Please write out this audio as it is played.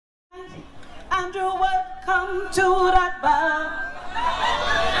Andrew, welcome to that bar.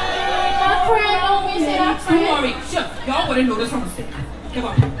 My friend always say that friend. Don't worry, sure. Y'all wouldn't know this from a stick. Come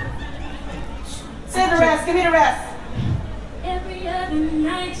on. Say the rest, give me the rest. Every other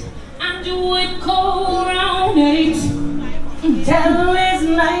night, Andrew would call around 8. Tell his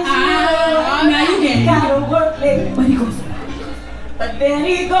nice now you get it. gotta work late. But he goes. But then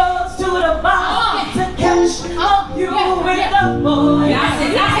he goes to the bar to catch up you with the boys. That's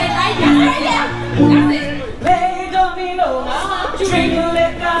it, right there. That's it. Play domino, drink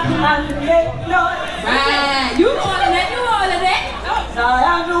liquor, and make noise. Right, you all of that, Now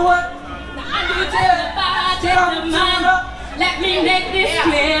Andrew, what? Andrew, tell the bartender man, let me make this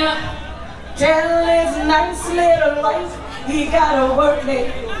clear. Tell his nice little wife he gotta work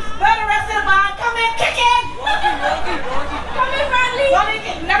late. Where the rest of the band? Come in, kick in! Come in, Bradley.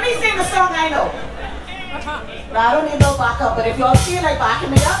 Let me sing the song I know. Now, I don't need no backup, but if y'all feel like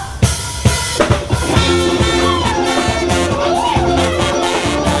backing me up,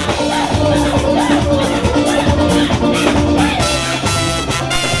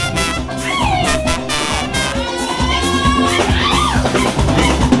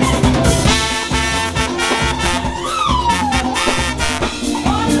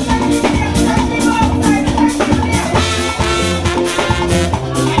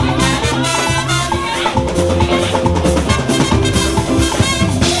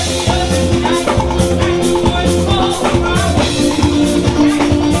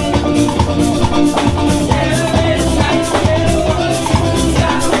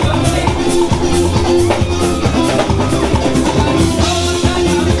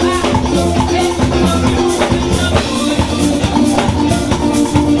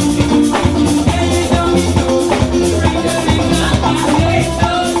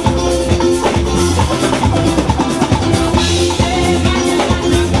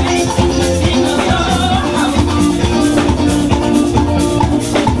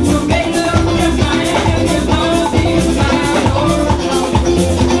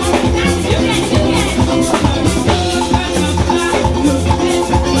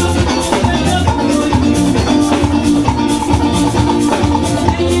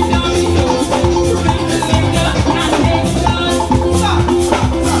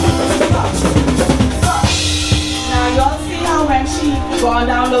 going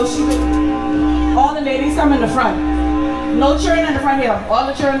down low, all the ladies come in the front. No children in the front here. All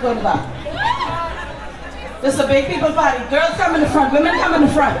the children go in the back. This is a big people party. Girls come in the front. Women come in the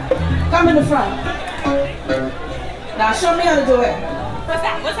front. Come in the front. Now show me how to do it. What's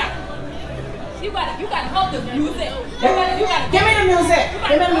that? You gotta hold the music. Give me the music. Give me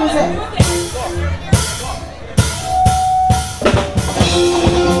the music.